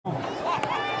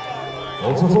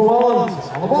Also from Holland,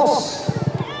 Anne Bos.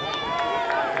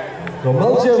 From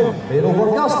Belgium, Merel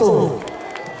van Gastel.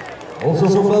 Also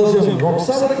from Belgium,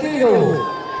 Roxanne de Kegel.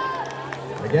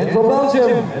 Again from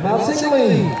Belgium,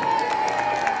 Ammerzoyen.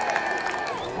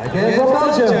 Again from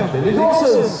Belgium, Billy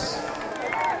Goossens.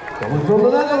 Coming from the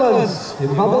Netherlands,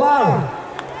 Tim van der Laar.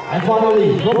 And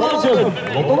finally, from Belgium,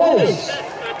 Lotte Wolfs.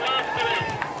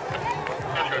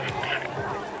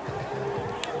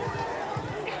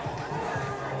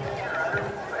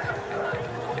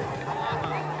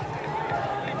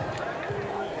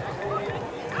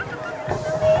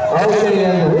 Okay,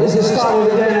 and the race is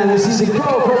started again, and this is a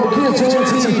car from the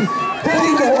KNWU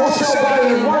taking the whole show by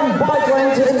one bike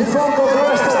length in front of the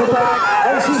rest of the pack,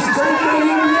 and she's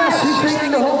taking, yes, she's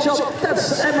taking the whole shot.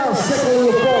 That's Ammerzoyen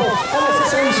of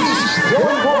course, and she's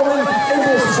going forward in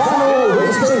this final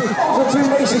race day of the Three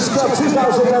Nations Cup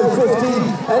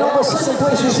 2015, and on the second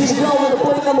place you see the girl with the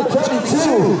plate number 32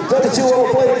 on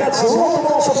the plate. That's Lotte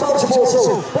Wolfs for Belgium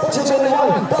also. Belgium in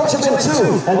 1, Belgium in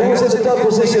 2, and who's in the third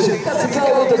position? That's the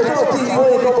girl with the 13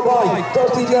 plate on the bike.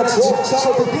 13, that's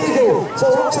Roxanne de Kegel. So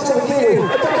Roxanne de Kegel,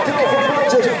 a third girl from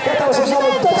Belgium, that was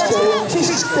another Dutch girl.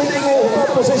 She's taking over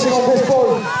third position on this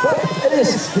point, but it is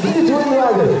the leader to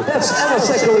rider. That's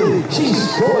Ammerzoyen. She's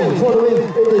going for the win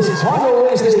in this final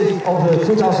race day of the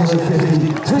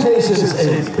 2015 Three Nations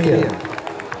in Beer.